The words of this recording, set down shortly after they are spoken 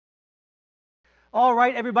All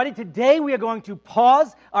right, everybody, today we are going to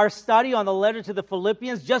pause our study on the letter to the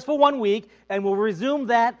Philippians just for 1 week, and we'll resume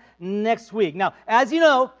that next week. Now, as you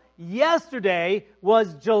know, yesterday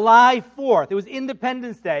was July 4th. It was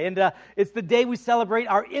Independence Day, and it's the day we celebrate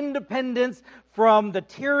our independence from the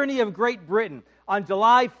tyranny of Great Britain. On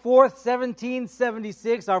July 4th,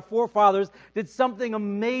 1776, our forefathers did something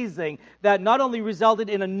amazing that not only resulted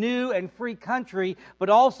in a new and free country, but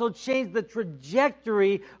also changed the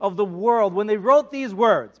trajectory of the world. When they wrote these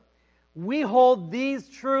words, "We hold these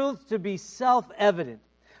truths to be self-evident,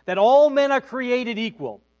 that all men are created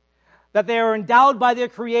equal, that they are endowed by their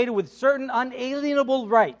Creator with certain unalienable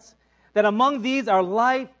rights, that among these are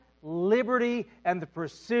life, liberty, and the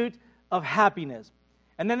pursuit of happiness."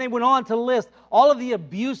 And then they went on to list all of the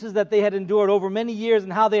abuses that they had endured over many years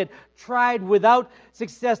and how they had tried without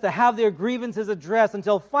success to have their grievances addressed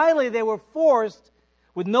until finally they were forced,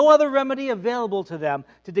 with no other remedy available to them,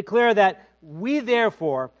 to declare that we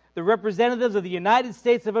therefore, the representatives of the United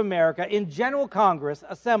States of America in General Congress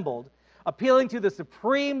assembled, appealing to the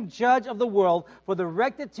Supreme Judge of the world for the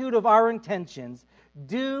rectitude of our intentions,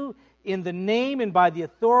 do in the name and by the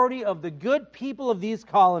authority of the good people of these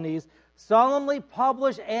colonies solemnly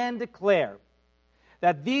publish and declare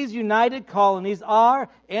that these united colonies are,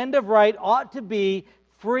 and of right ought to be,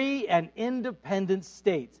 free and independent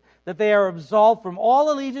states, that they are absolved from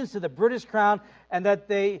all allegiance to the British Crown, and that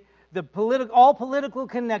all political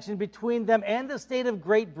connection between them and the state of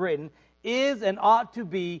Great Britain is and ought to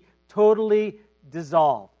be totally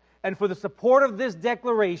dissolved. And for the support of this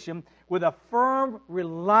declaration, with a firm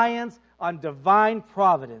reliance on divine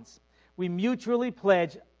providence, we mutually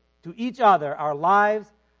pledge to each other our lives,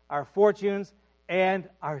 our fortunes, and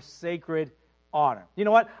our sacred honor. You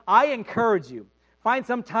know what? I encourage you, find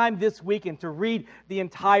some time this weekend to read the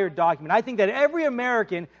entire document. I think that every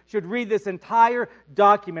American should read this entire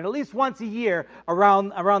document at least once a year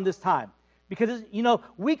around this time. Because,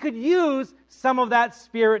 we could use some of that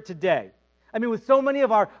spirit today. I mean, with so many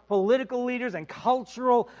of our political leaders and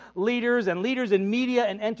cultural leaders and leaders in media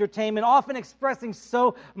and entertainment often expressing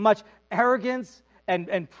so much arrogance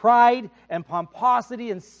and pride and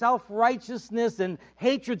pomposity and self-righteousness and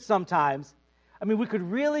hatred sometimes, I mean, we could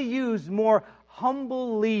really use more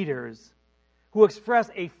humble leaders who express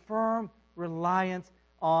a firm reliance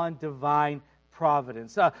on divine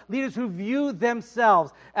providence. Leaders who view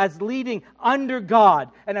themselves as leading under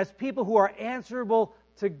God and as people who are answerable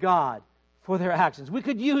to God for their actions. We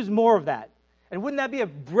could use more of that. And wouldn't that be a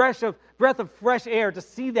breath of fresh air to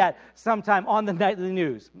see that sometime on the nightly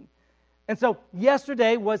news? And so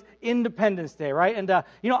yesterday was Independence Day, right? And,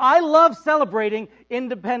 I love celebrating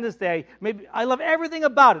Independence Day. Maybe I love everything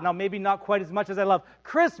about it. Now, maybe not quite as much as I love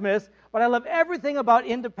Christmas, but I love everything about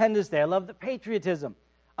Independence Day. I love the patriotism.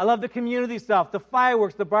 I love the community stuff, the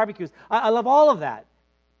fireworks, the barbecues. I love all of that.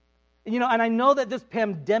 And I know that this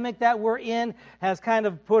pandemic that we're in has kind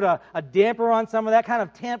of put a damper on some of that, kind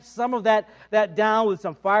of tamped some of that down with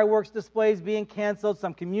some fireworks displays being canceled,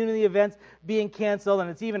 some community events being canceled, and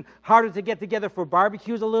it's even harder to get together for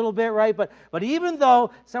barbecues a little bit, right? But even though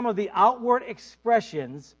some of the outward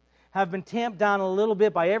expressions have been tamped down a little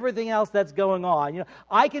bit by everything else that's going on,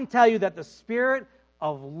 I can tell you that the spirit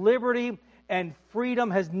of liberty and freedom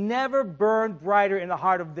has never burned brighter in the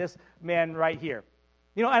heart of this man right here.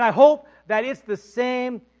 And I hope that it's the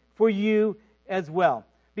same for you as well.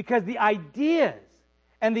 Because the ideas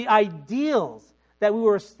and the ideals that we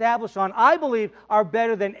were established on, I believe, are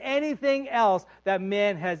better than anything else that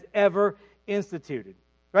man has ever instituted.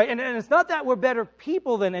 Right? And it's not that we're better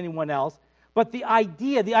people than anyone else, but the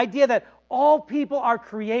idea that all people are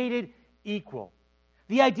created equal.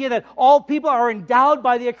 The idea that all people are endowed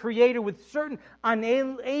by their Creator with certain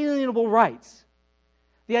unalienable rights.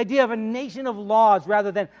 The idea of a nation of laws rather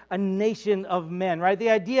than a nation of men, right?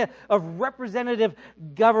 The idea of representative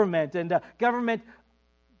government and government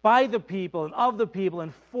by the people and of the people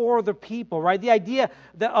and for the people, right? The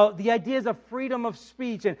ideas of freedom of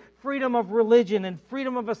speech and freedom of religion and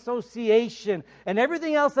freedom of association and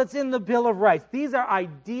everything else that's in the Bill of Rights. These are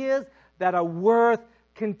ideas that are worth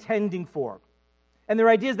contending for. And they're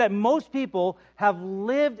ideas that most people have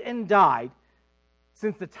lived and died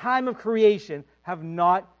since the time of creation have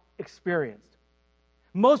not experienced.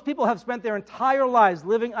 Most people have spent their entire lives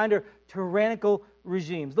living under tyrannical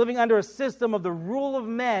regimes, living under a system of the rule of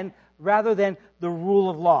men rather than the rule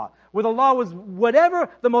of law, where the law was whatever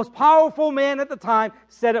the most powerful man at the time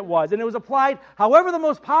said it was, and it was applied however the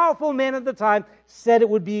most powerful man at the time said it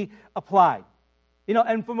would be applied.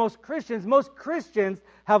 And for most Christians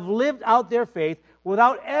have lived out their faith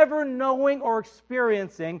without ever knowing or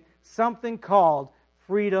experiencing something called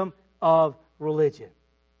freedom of religion.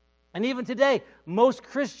 And even today, most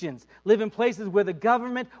Christians live in places where the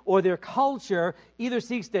government or their culture either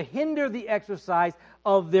seeks to hinder the exercise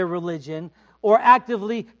of their religion or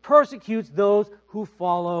actively persecutes those who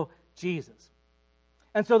follow Jesus.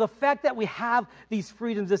 And so the fact that we have these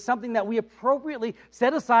freedoms is something that we appropriately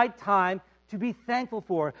set aside time to be thankful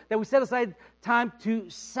for, that we set aside time to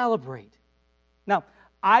celebrate. Now,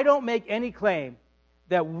 I don't make any claim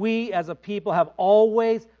that we as a people have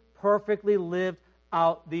always perfectly lived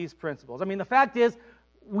out these principles. I mean, the fact is,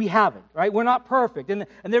 we haven't, right? We're not perfect. And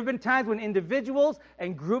there have been times when individuals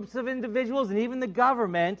and groups of individuals and even the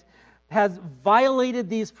government has violated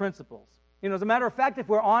these principles. You know, as a matter of fact, if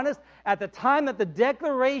we're honest, at the time that the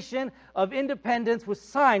Declaration of Independence was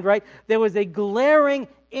signed, right, there was a glaring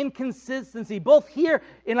inconsistency, both here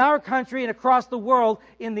in our country and across the world,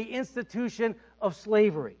 in the institution of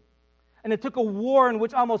slavery. And it took a war in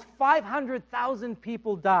which almost 500,000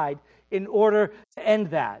 people died in order to end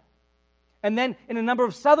that. And then in a number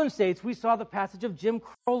of southern states, we saw the passage of Jim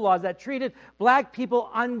Crow laws that treated black people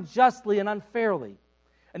unjustly and unfairly.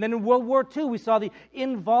 And then in World War II, we saw the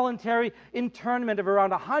involuntary internment of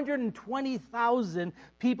around 120,000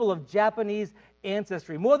 people of Japanese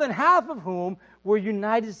ancestry, more than half of whom were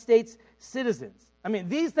United States citizens. I mean,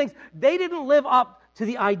 these things, they didn't live up to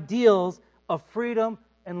the ideals of freedom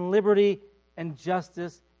and liberty and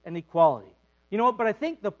justice and equality. You know what? But I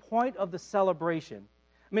think the point of the celebration,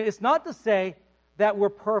 I mean, it's not to say that we're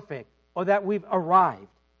perfect or that we've arrived.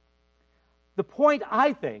 The point,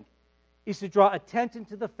 I think, is to draw attention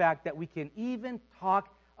to the fact that we can even talk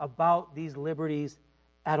about these liberties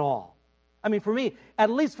at all. I mean, for me,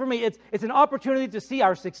 at least for me, it's an opportunity to see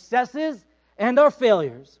our successes and our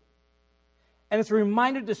failures. And it's a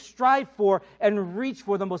reminder to strive for and reach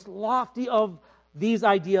for the most lofty of these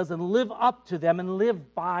ideas and live up to them and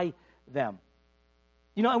live by them.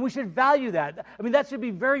 You know, and we should value that. I mean, that should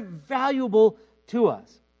be very valuable to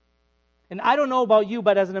us. And I don't know about you,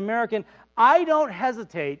 but as an American, I don't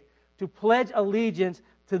hesitate to pledge allegiance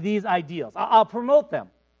to these ideals. I'll promote them.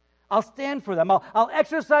 I'll stand for them. I'll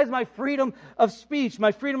exercise my freedom of speech,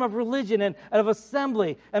 my freedom of religion and of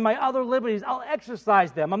assembly, and my other liberties. I'll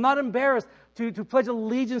exercise them. I'm not embarrassed to pledge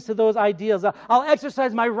allegiance to those ideals. I'll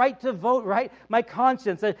exercise my right to vote, right? My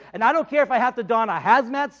conscience. And I don't care if I have to don a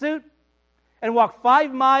hazmat suit and walk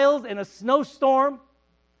 5 miles in a snowstorm,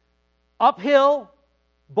 uphill,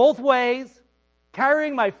 both ways,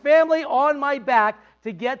 carrying my family on my back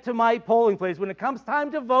to get to my polling place. When it comes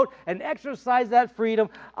time to vote and exercise that freedom,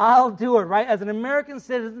 I'll do it, right? As an American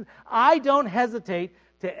citizen, I don't hesitate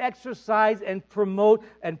to exercise and promote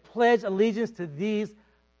and pledge allegiance to these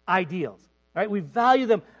ideals, right? We value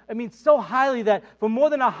them, I mean, so highly that for more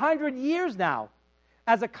than 100 years now,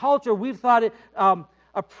 as a culture, we've thought it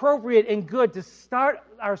appropriate and good to start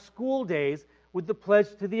our school days with the pledge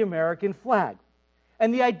to the American flag.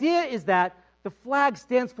 And the idea is that the flag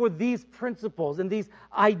stands for these principles and these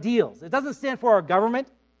ideals. It doesn't stand for our government.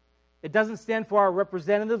 It doesn't stand for our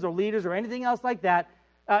representatives or leaders or anything else like that.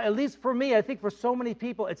 At least for me, I think for so many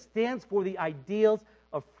people, it stands for the ideals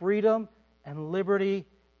of freedom and liberty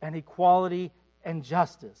and equality and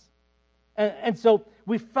justice. And so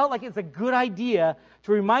we felt like it's a good idea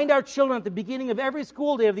to remind our children at the beginning of every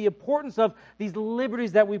school day of the importance of these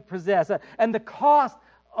liberties that we possess and the cost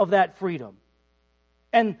of that freedom.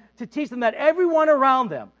 And to teach them that everyone around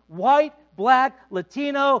them, white, black,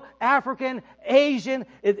 Latino, African, Asian,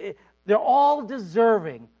 they're all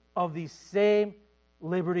deserving of these same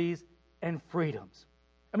liberties and freedoms.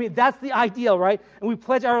 I mean, that's the ideal, right? And we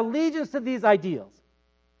pledge our allegiance to these ideals.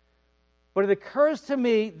 But it occurs to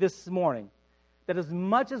me this morning that as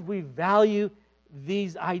much as we value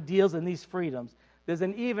these ideals and these freedoms, there's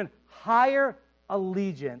an even higher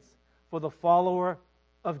allegiance for the follower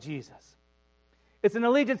of Jesus. It's an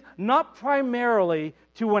allegiance not primarily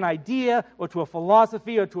to an idea or to a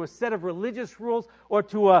philosophy or to a set of religious rules or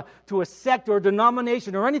to a sect or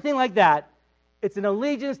denomination or anything like that. It's an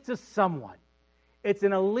allegiance to someone. It's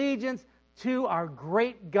an allegiance to our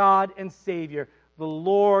great God and Savior, the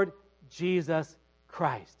Lord Jesus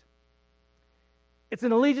Christ. It's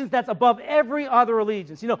an allegiance that's above every other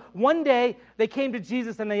allegiance. You know, one day they came to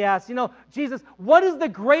Jesus and they asked, Jesus, what is the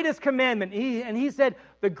greatest commandment? And he said,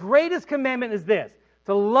 the greatest commandment is this,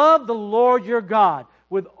 to love the Lord your God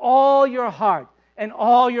with all your heart and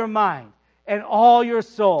all your mind and all your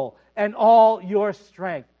soul and all your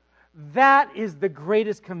strength. That is the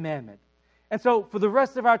greatest commandment. And so for the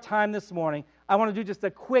rest of our time this morning, I want to do just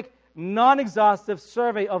a quick, non-exhaustive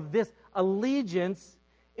survey of this allegiance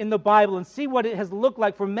in the Bible and see what it has looked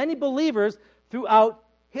like for many believers throughout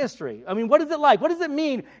history. I mean, what is it like? What does it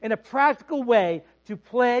mean in a practical way to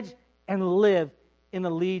pledge and live in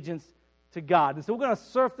allegiance to God. And so we're going to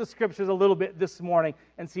surf the scriptures a little bit this morning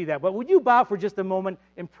and see that. But would you bow for just a moment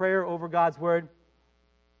in prayer over God's word?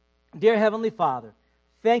 Dear Heavenly Father,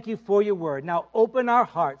 thank you for your word. Now open our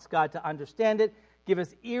hearts, God, to understand it. Give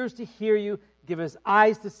us ears to hear you. Give us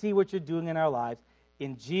eyes to see what you're doing in our lives.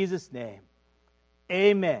 In Jesus' name,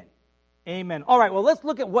 amen. Amen. All right, well, let's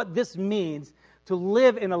look at what this means to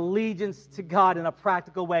live in allegiance to God in a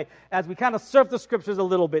practical way as we kind of surf the scriptures a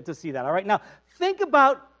little bit to see that. All right, now think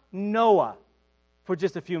about Noah for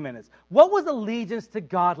just a few minutes. What was allegiance to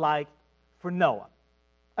God like for Noah?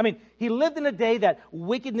 I mean, he lived in a day that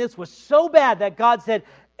wickedness was so bad that God said,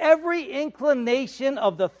 every inclination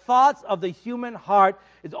of the thoughts of the human heart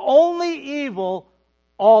is only evil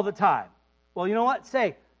all the time. Well, you know what?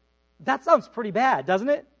 That sounds pretty bad, doesn't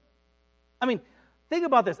it? I mean, think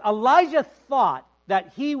about this. Elijah thought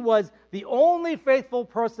that he was the only faithful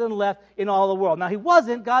person left in all the world. Now, he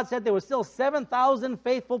wasn't. God said there were still 7,000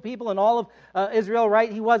 faithful people in all of Israel,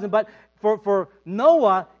 right? He wasn't. But for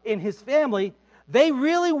Noah and his family, they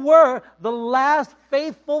really were the last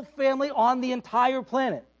faithful family on the entire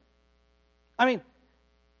planet. I mean,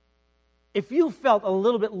 if you felt a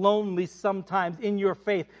little bit lonely sometimes in your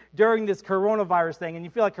faith during this coronavirus thing, and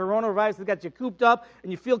you feel like coronavirus has got you cooped up,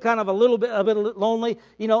 and you feel kind of a bit lonely,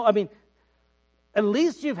 at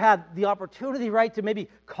least you've had the opportunity, right, to maybe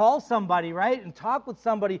call somebody, right, and talk with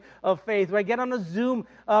somebody of faith, right, get on a Zoom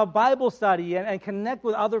Bible study and connect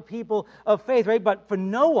with other people of faith, right? But for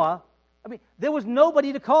Noah, there was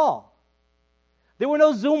nobody to call. There were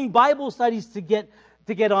no Zoom Bible studies to get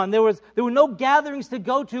on. There were no gatherings to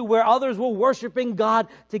go to where others were worshiping God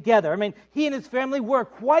together. He and his family were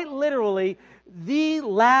quite literally the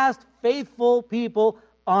last faithful people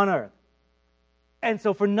on earth. And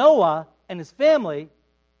so for Noah and his family,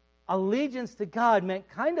 allegiance to God meant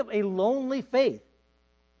kind of a lonely faith.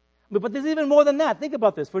 But there's even more than that. Think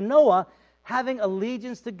about this. For Noah, having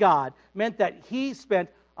allegiance to God meant that he spent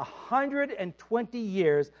 120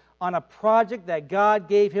 years on a project that God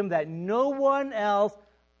gave him that no one else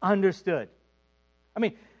understood.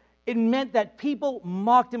 It meant that people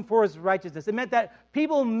mocked him for his righteousness. It meant that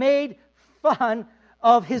people made fun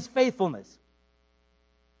of his faithfulness.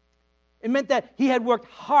 It meant that he had worked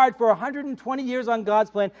hard for 120 years on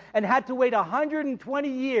God's plan and had to wait 120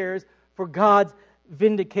 years for God's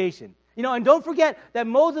vindication. And don't forget that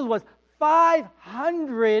Moses was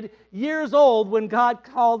 500 years old when God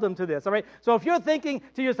called him to this, all right? So if you're thinking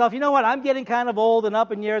to yourself, you know what, I'm getting kind of old and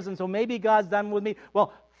up in years, and so maybe God's done with me.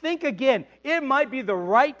 Well, think again. It might be the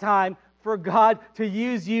right time for God to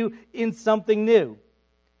use you in something new.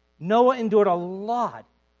 Noah endured a lot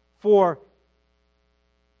for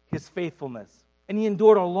his faithfulness, and he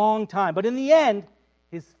endured a long time. But in the end,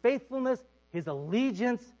 his faithfulness, his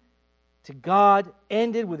allegiance to God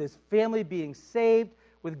ended with his family being saved,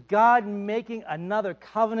 with God making another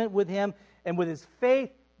covenant with him, and with his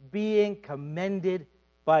faith being commended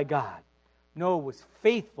by God. Noah was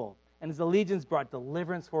faithful, and his allegiance brought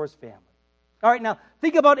deliverance for his family. All right, now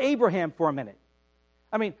think about Abraham for a minute.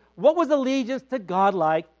 What was allegiance to God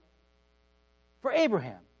like for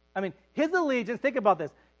Abraham? His allegiance, think about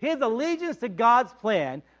this, his allegiance to God's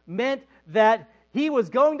plan meant that he was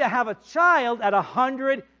going to have a child at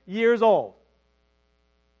 100 years old.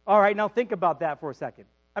 All right, now think about that for a second.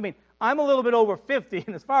 I'm a little bit over 50,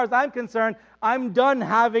 and as far as I'm concerned, I'm done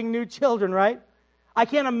having new children, right? I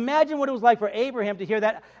can't imagine what it was like for Abraham to hear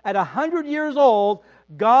that at 100 years old,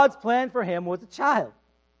 God's plan for him was a child.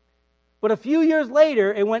 But a few years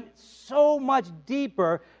later, it went so much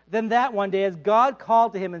deeper than that one day as God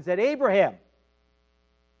called to him and said, Abraham,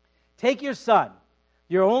 take your son,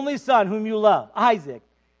 your only son whom you love, Isaac,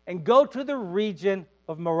 and go to the region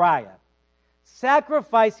of Moriah.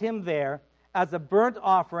 Sacrifice him there as a burnt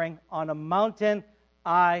offering on a mountain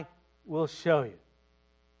I will show you.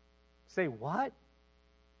 Say, what?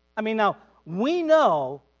 Now, we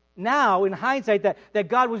know now in hindsight that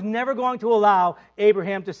God was never going to allow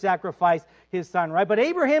Abraham to sacrifice his son, right? But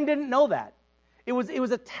Abraham didn't know that. It was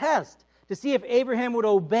a test to see if Abraham would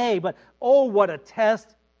obey, but oh, what a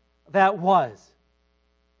test that was.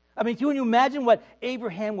 Can you imagine what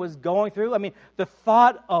Abraham was going through? The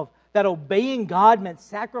thought of that obeying God meant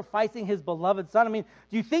sacrificing his beloved son. Do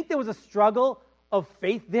you think there was a struggle of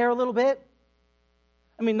faith there a little bit?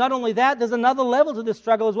 Not only that, there's another level to this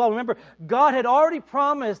struggle as well. Remember, God had already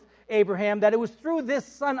promised Abraham that it was through this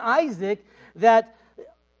son Isaac that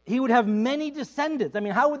he would have many descendants.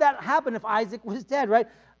 How would that happen if Isaac was dead, right?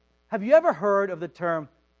 Have you ever heard of the term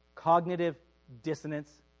cognitive dissonance?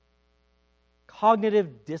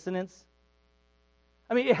 Cognitive dissonance?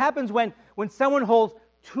 It happens when someone holds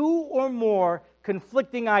two or more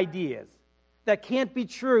conflicting ideas. that can't be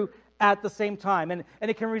true at the same time. And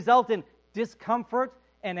it can result in discomfort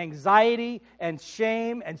and anxiety and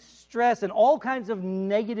shame and stress and all kinds of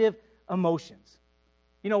negative emotions.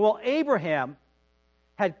 Well, Abraham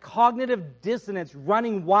had cognitive dissonance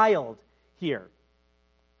running wild here.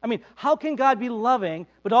 I mean, how can God be loving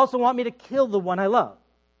but also want me to kill the one I love?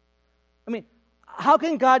 I mean, how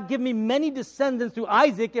can God give me many descendants through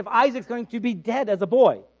Isaac if Isaac's going to be dead as a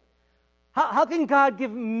boy? How can God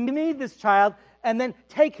give me this child and then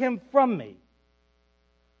take him from me?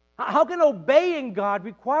 How can obeying God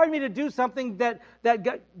require me to do something that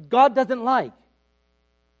God doesn't like?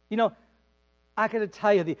 I got to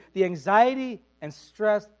tell you, the anxiety and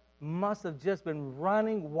stress must have just been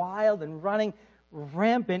running wild and running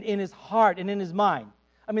rampant in his heart and in his mind.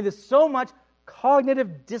 I mean, there's so much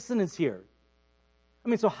cognitive dissonance here. I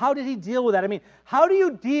mean, so how did he deal with that? I mean, how do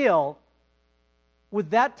you deal with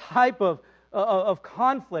that type of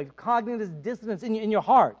conflict, cognitive dissonance in your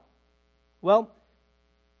heart? Well,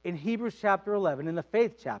 in Hebrews chapter 11, in the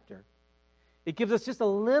faith chapter, it gives us just a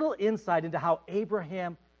little insight into how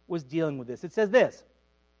Abraham was dealing with this. It says this: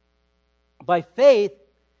 by faith,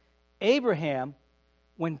 Abraham,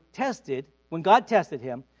 when God tested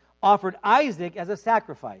him, offered Isaac as a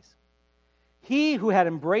sacrifice. He who had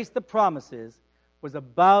embraced the promises was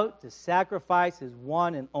about to sacrifice his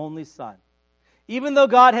one and only son, even though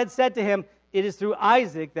God had said to him, "It is through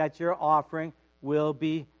Isaac that your offering will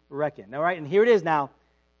be reckoned." All right, and here it is now.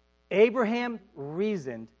 Abraham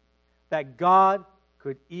reasoned that God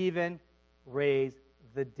could even raise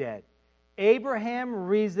the dead. Abraham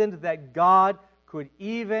reasoned that God could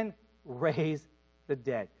even raise the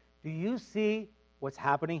dead. Do you see what's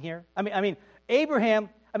happening here? I mean, Abraham,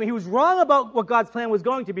 he was wrong about what God's plan was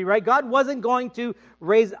going to be, right? God wasn't going to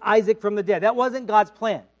raise Isaac from the dead. That wasn't God's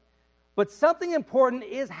plan. But something important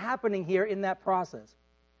is happening here in that process.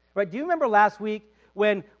 Right? Do you remember last week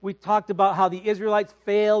when we talked about how the Israelites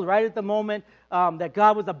failed right at the moment that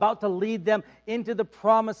God was about to lead them into the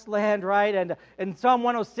promised land, right? And in Psalm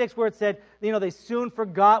 106 where it said, they soon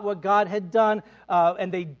forgot what God had done, and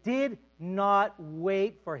they did not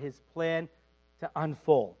wait for his plan to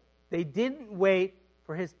unfold. They didn't wait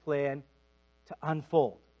for his plan to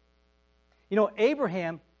unfold.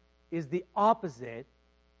 Abraham is the opposite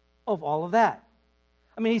of all of that.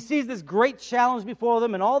 He sees this great challenge before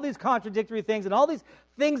them and all these contradictory things and all these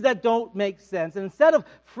things that don't make sense. And instead of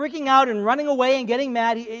freaking out and running away and getting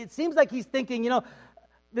mad, it seems like he's thinking,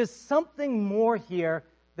 there's something more here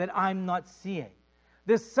that I'm not seeing.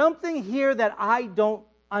 There's something here that I don't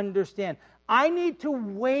understand. I need to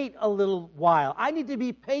wait a little while. I need to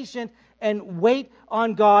be patient and wait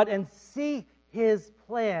on God and see his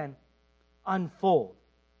plan unfold.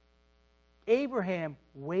 Abraham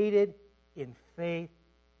waited in faith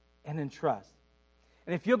and in trust.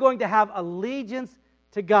 And if you're going to have allegiance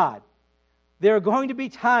to God, there are going to be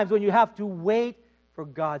times when you have to wait for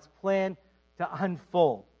God's plan to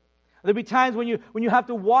unfold. There'll be times when you have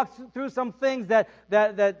to walk through some things that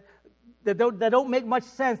don't make much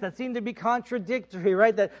sense, that seem to be contradictory,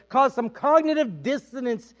 right? That cause some cognitive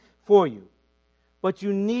dissonance for you. But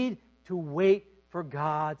you need to wait for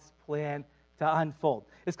God's plan to unfold.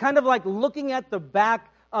 It's kind of like looking at the back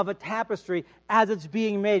of a tapestry as it's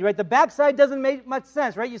being made, right? The backside doesn't make much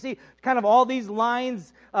sense, right? You see kind of all these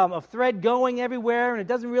lines of thread going everywhere, and it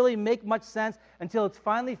doesn't really make much sense until it's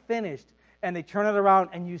finally finished, and they turn it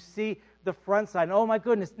around, and you see the front side. And oh my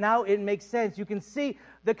goodness, now it makes sense. You can see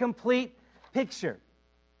the complete picture.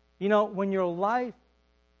 When your life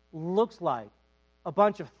looks like a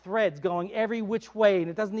bunch of threads going every which way, and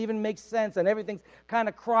it doesn't even make sense, and everything's kind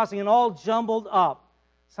of crossing and all jumbled up,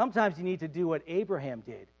 sometimes you need to do what Abraham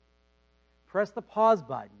did. Press the pause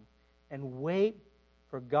button and wait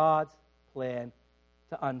for God's plan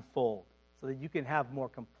to unfold so that you can have more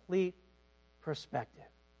complete perspective.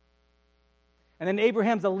 And then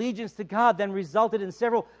Abraham's allegiance to God then resulted in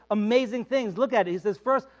several amazing things. Look at it. He says,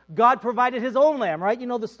 first, God provided his own lamb, right? You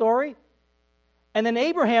know the story? And then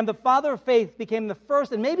Abraham, the father of faith, became the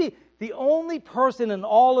first and maybe the only person in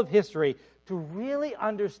all of history to really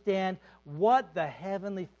understand what the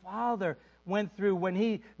Heavenly Father went through when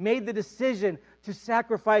he made the decision to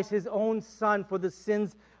sacrifice his own son for the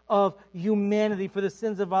sins of humanity, for the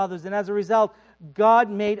sins of others. And as a result, God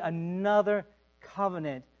made another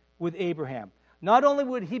covenant with Abraham. Not only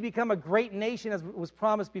would he become a great nation as was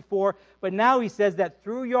promised before, but now he says that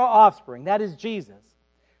through your offspring, that is Jesus,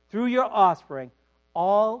 through your offspring,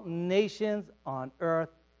 all nations on earth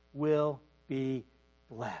will be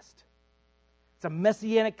blessed. It's a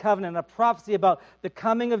messianic covenant, a prophecy about the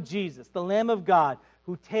coming of Jesus, the Lamb of God,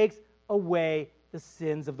 who takes away the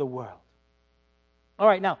sins of the world. All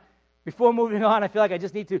right, now, Before moving on, I feel like I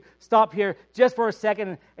just need to stop here just for a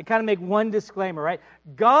second and kind of make one disclaimer, right?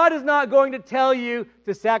 God is not going to tell you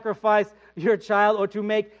to sacrifice your child or to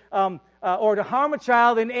make or to harm a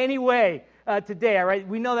child in any way today, all right?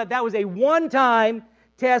 We know that that was a one-time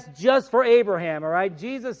test just for Abraham, all right?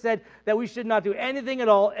 Jesus said that we should not do anything at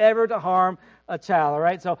all ever to harm a child, all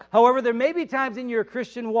right? So, however, there may be times in your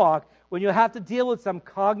Christian walk when you'll have to deal with some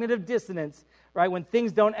cognitive dissonance, right? When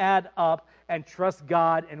things don't add up, and trust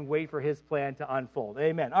God and wait for His plan to unfold.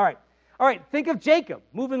 Amen. All right, think of Jacob.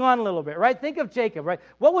 Moving on a little bit, right? Think of Jacob, right?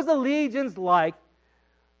 What was allegiance like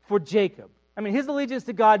for Jacob? I mean, his allegiance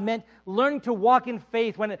to God meant learning to walk in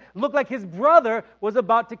faith when it looked like his brother was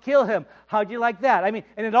about to kill him. How'd you like that? I mean,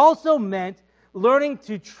 and it also meant learning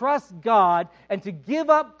to trust God and to give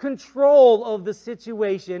up control of the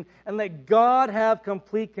situation and let God have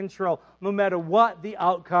complete control, no matter what the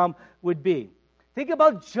outcome would be. Think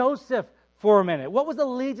about Joseph for a minute. What was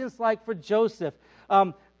allegiance like for Joseph?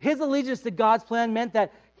 His allegiance to God's plan meant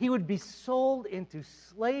that he would be sold into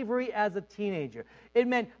slavery as a teenager. It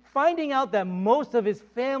meant finding out that most of his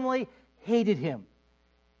family hated him.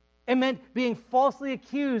 It meant being falsely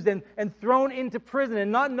accused and thrown into prison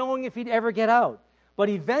and not knowing if he'd ever get out. But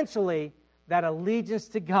eventually, that allegiance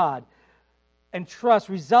to God and trust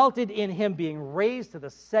resulted in him being raised to the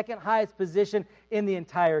second highest position in the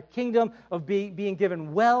entire kingdom, of being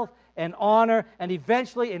given wealth and honor, and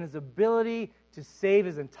eventually in his ability to save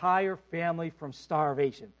his entire family from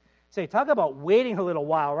starvation. Say, talk about waiting a little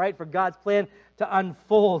while, right, for God's plan to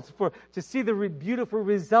unfold, to see the beautiful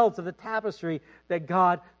results of the tapestry that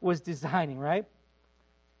God was designing, right?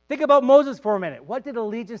 Think about Moses for a minute. What did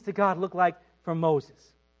allegiance to God look like for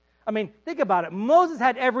Moses? I mean, think about it. Moses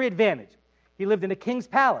had every advantage. He lived in a king's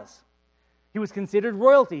palace. He was considered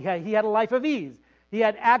royalty. He had a life of ease. He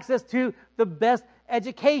had access to the best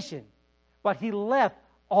education. But he left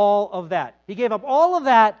all of that. He gave up all of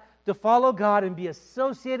that to follow God and be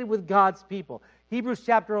associated with God's people. Hebrews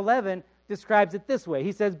chapter 11 describes it this way.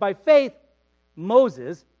 He says, by faith,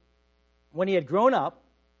 Moses, when he had grown up,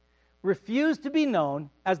 refused to be known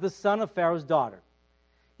as the son of Pharaoh's daughter.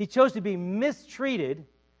 He chose to be mistreated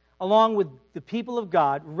along with the people of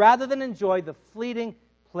God rather than enjoy the fleeting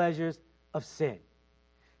pleasures of sin.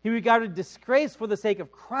 He regarded disgrace for the sake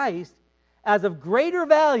of Christ as of greater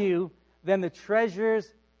value than the treasures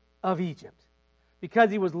of Egypt,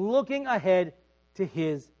 because he was looking ahead to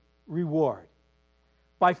his reward.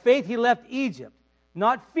 By faith he left Egypt,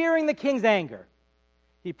 not fearing the king's anger.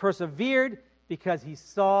 He persevered because he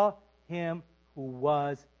saw him who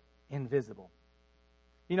was invisible.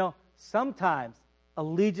 You know, sometimes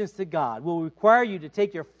allegiance to God will require you to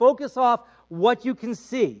take your focus off what you can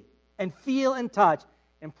see and feel and touch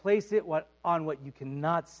and place it on what you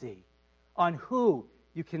cannot see, on who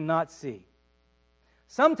you cannot see.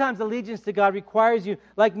 Sometimes allegiance to God requires you,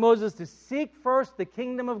 like Moses, to seek first the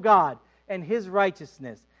kingdom of God and His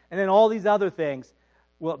righteousness, and then all these other things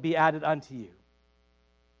will be added unto you.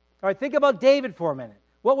 All right, think about David for a minute.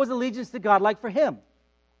 What was allegiance to God like for him?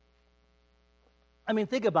 I mean,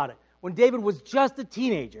 think about it. When David was just a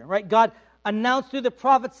teenager, right, God announced through the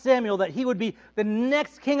prophet Samuel that he would be the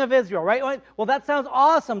next king of Israel, right? Well, that sounds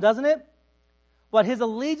awesome, doesn't it? But his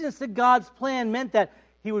allegiance to God's plan meant that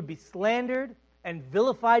he would be slandered and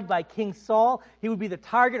vilified by King Saul. He would be the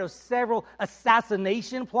target of several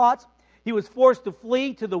assassination plots. He was forced to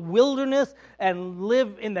flee to the wilderness and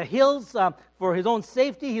live in the hills for his own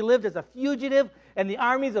safety. He lived as a fugitive, and the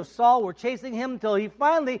armies of Saul were chasing him until he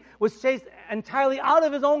finally was chased entirely out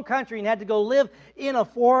of his own country and had to go live in a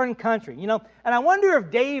foreign country. You know, and I wonder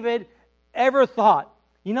if David ever thought,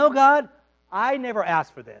 you know, God, I never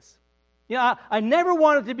asked for this. You know, I never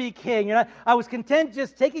wanted to be king. You know, I was content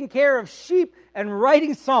just taking care of sheep and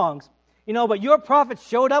writing songs. You know, but your prophet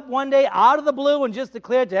showed up one day out of the blue and just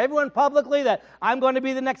declared to everyone publicly that I'm going to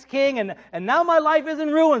be the next king, and now my life is in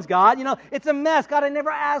ruins, God. You know, it's a mess. God, I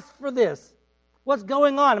never asked for this. What's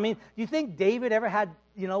going on? I mean, do you think David ever had,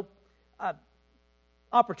 you know,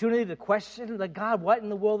 opportunity to question, like, God, what in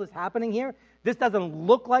the world is happening here? This doesn't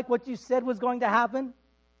look like what you said was going to happen.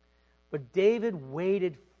 But David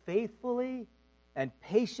waited faithfully and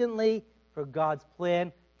patiently for God's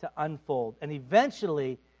plan to unfold. And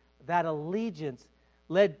eventually, that allegiance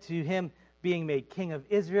led to him being made king of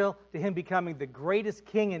Israel, to him becoming the greatest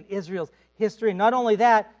king in Israel's history. Not only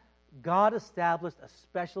that, God established a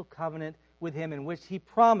special covenant with him in which he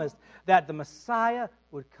promised that the Messiah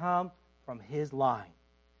would come from his line.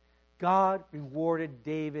 God rewarded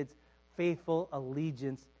David's faithful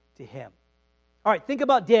allegiance to him. All right, think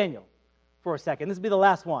about Daniel for a second. This will be the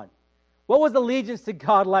last one. What was allegiance to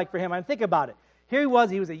God like for him? I mean, think about it. Here he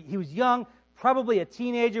was young, probably a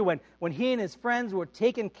teenager when he and his friends were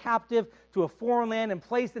taken captive to a foreign land and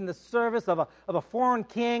placed in the service of a foreign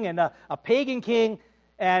king and a pagan king.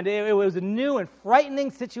 And it was a new and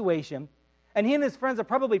frightening situation. And he and his friends are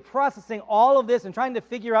probably processing all of this and trying to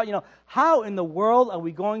figure out, how in the world are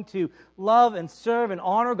we going to love and serve and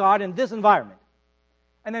honor God in this environment?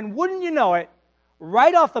 And then wouldn't you know it,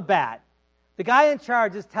 right off the bat, the guy in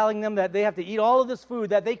charge is telling them that they have to eat all of this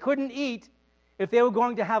food that they couldn't eat if they were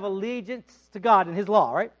going to have allegiance to God and His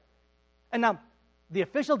law, right? And now, the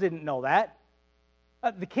official didn't know that.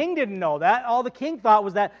 The king didn't know that. All the king thought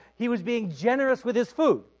was that he was being generous with his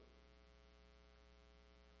food.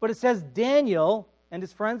 But it says Daniel, and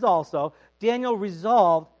his friends also, Daniel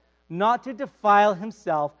resolved not to defile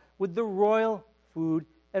himself with the royal food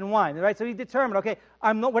and wine, right? So he determined, okay,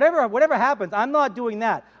 I'm not, whatever happens, I'm not doing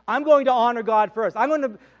that. I'm going to honor God first. I'm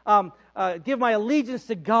going to give my allegiance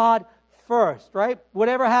to God first, right?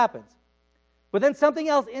 Whatever happens. But then something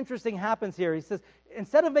else interesting happens here. He says,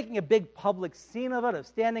 instead of making a big public scene of it, of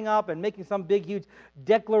standing up and making some big, huge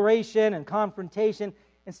declaration and confrontation,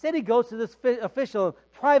 instead he goes to this official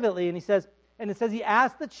privately and it says he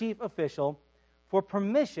asked the chief official for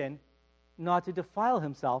permission not to defile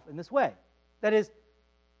himself in this way. That is,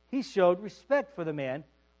 he showed respect for the man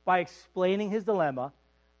by explaining his dilemma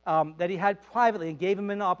that he had privately and gave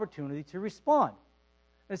him an opportunity to respond.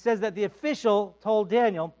 It says that the official told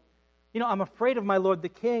Daniel, I'm afraid of my lord the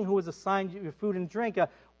king who has assigned you your food and drink.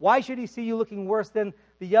 Why should he see you looking worse than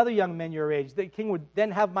the other young men your age? The king would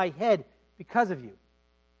then have my head because of you.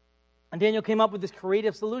 And Daniel came up with this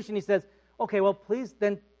creative solution. He says, okay, well, please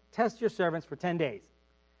then test your servants for 10 days.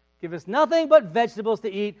 Give us nothing but vegetables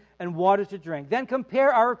to eat and water to drink. Then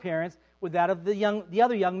compare our appearance with that of the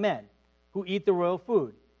other young men who eat the royal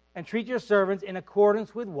food. And treat your servants in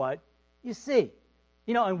accordance with what you see.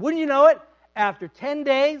 And wouldn't you know it, after 10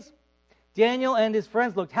 days, Daniel and his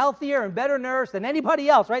friends looked healthier and better nourished than anybody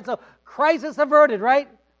else, right? So crisis averted, right?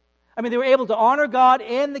 I mean, they were able to honor God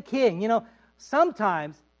and the king.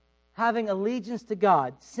 Sometimes having allegiance to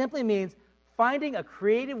God simply means finding a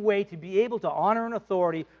creative way to be able to honor an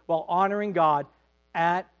authority while honoring God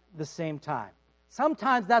at the same time.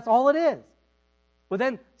 Sometimes that's all it is. But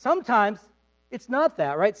then sometimes it's not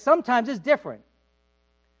that, right? Sometimes it's different.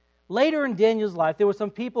 Later in Daniel's life, there were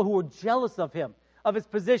some people who were jealous of him, of his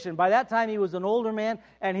position. By that time, he was an older man,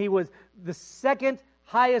 and he was the second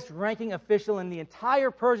highest ranking official in the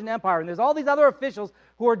entire Persian Empire. And there's all these other officials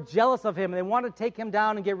who are jealous of him, and they want to take him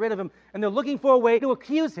down and get rid of him, and they're looking for a way to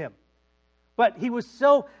accuse him. But he was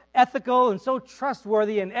so ethical and so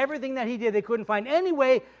trustworthy, and everything that he did, they couldn't find any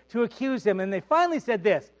way to accuse him. And they finally said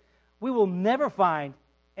this, we will never find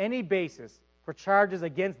any basis for charges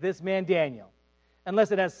against this man Daniel,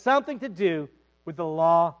 unless it has something to do with the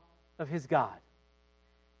law of his God.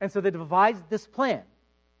 And so they devised this plan.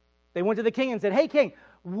 They went to the king and said, hey, king,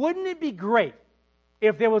 wouldn't it be great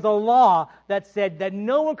if there was a law that said that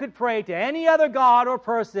no one could pray to any other god or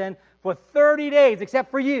person for 30 days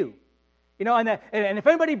except for you? And if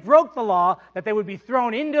anybody broke the law, that they would be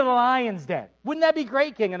thrown into the lion's den. Wouldn't that be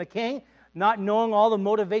great, king? And the king, not knowing all the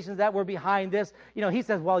motivations that were behind this, he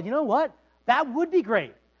says, well, you know what? That would be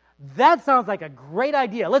great. That sounds like a great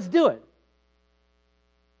idea. Let's do it.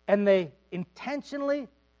 And they intentionally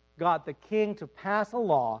got the king to pass a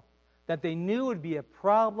law that they knew would be a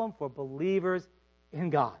problem for believers in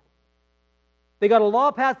God. They got a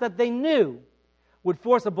law passed that they knew would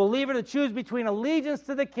force a believer to choose between allegiance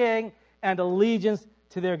to the king and allegiance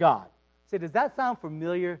to their God. Say, does that sound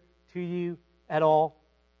familiar to you at all?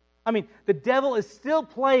 I mean, the devil is still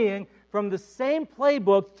playing from the same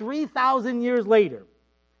playbook 3,000 years later.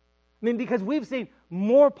 I mean, because we've seen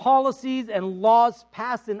more policies and laws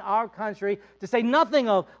passed in our country, to say nothing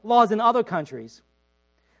of laws in other countries,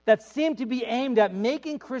 that seem to be aimed at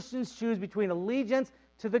making Christians choose between allegiance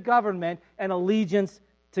to the government and allegiance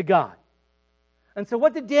to God. And so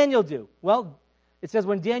what did Daniel do? Well, it says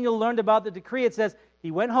when Daniel learned about the decree, it says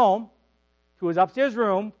he went home to his upstairs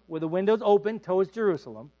room with the windows open towards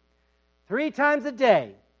Jerusalem. 3 times a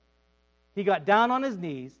day, he got down on his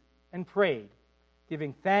knees and prayed,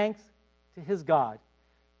 giving thanks to his God,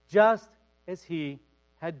 just as he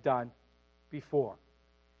had done before.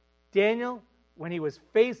 Daniel, when he was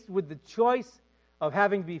faced with the choice of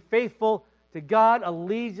having to be faithful to God,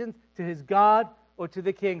 allegiance to his God, or to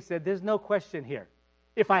the king, said, there's no question here.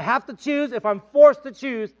 If I have to choose, if I'm forced to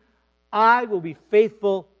choose, I will be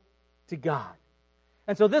faithful to God.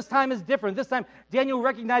 And so this time is different. This time, Daniel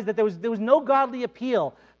recognized that there was no godly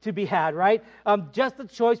appeal to be had, right? Just a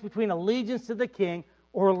choice between allegiance to the king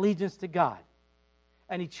or allegiance to God.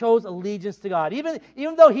 and he chose allegiance to God, even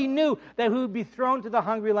though he knew that he would be thrown to the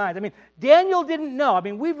hungry lions. I mean, Daniel didn't know. I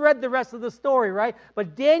mean, we've read the rest of the story, right?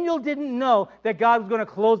 But Daniel didn't know that God was going to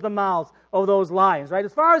close the mouths of those lions, right?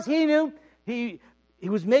 As far as he knew, he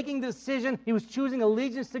was making the decision, he was choosing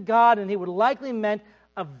allegiance to God, and he would likely meant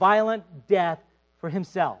a violent death for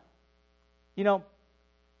himself. You know,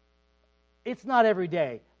 it's not every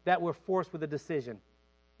day that we're forced with a decision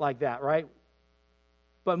like that, right?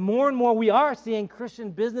 But more and more we are seeing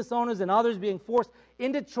Christian business owners and others being forced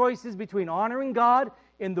into choices between honoring God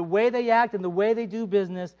in the way they act and the way they do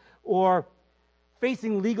business, or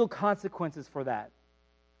facing legal consequences for that.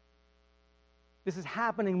 This is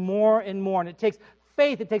happening more and more, and it takes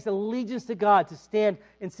faith, it takes allegiance to God to stand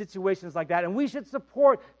in situations like that, and we should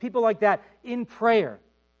support people like that in prayer.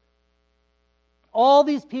 All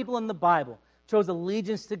these people in the Bible chose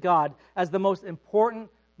allegiance to God as the most important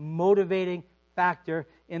motivating factor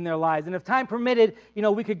in their lives. And if time permitted,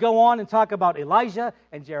 we could go on and talk about Elijah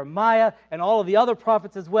and Jeremiah and all of the other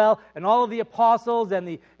prophets as well, and all of the apostles and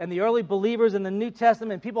the early believers in the New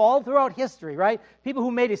Testament, people all throughout history, right? People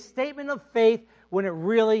who made a statement of faith when it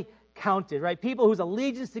really counted, right? People whose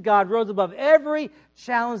allegiance to God rose above every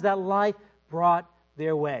challenge that life brought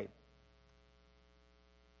their way.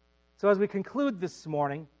 So as we conclude this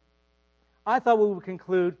morning, I thought we would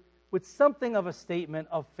conclude with something of a statement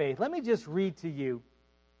of faith. Let me just read to you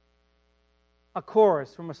a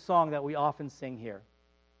chorus from a song that we often sing here.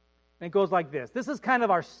 And it goes like this. This is kind of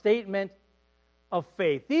our statement of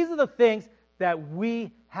faith. These are the things that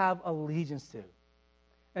we have allegiance to. And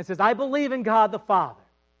it says, I believe in God the Father,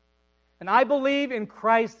 and I believe in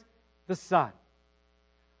Christ the Son.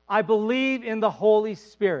 I believe in the Holy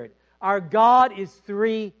Spirit. Our God is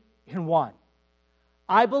three in one.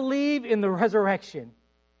 I believe in the resurrection,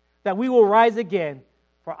 that we will rise again,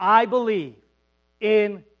 for I believe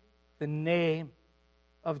in the name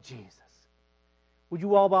of Jesus. Would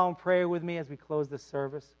you all bow in prayer with me as we close this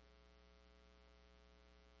service?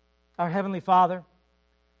 Our Heavenly Father,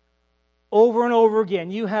 over and over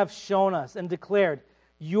again, you have shown us and declared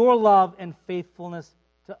your love and faithfulness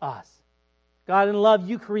to us. God, in love,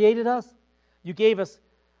 you created us. You gave us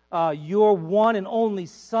your one and only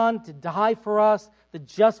Son to die for us, the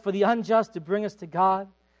just for the unjust, to bring us to God.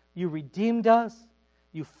 You redeemed us.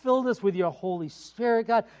 You filled us with your Holy Spirit,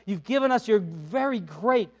 God. You've given us your very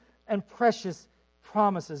great and precious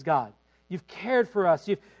promises, God. You've cared for us,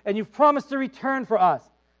 and you've promised to return for us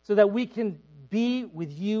so that we can be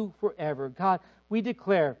with you forever. God, we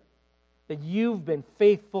declare that you've been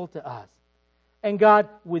faithful to us. And God,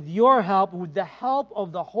 with your help, with the help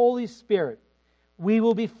of the Holy Spirit, we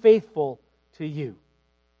will be faithful to you.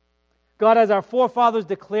 God, as our forefathers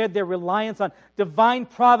declared their reliance on divine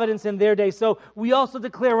providence in their day, so we also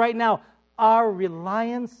declare right now our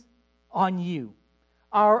reliance on you,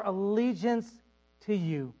 our allegiance to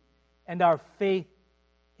you, and our faith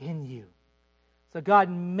in you. So God,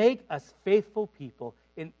 make us faithful people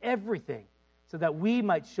in everything so that we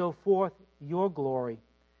might show forth your glory.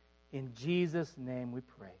 In Jesus' name we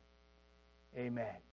pray. Amen.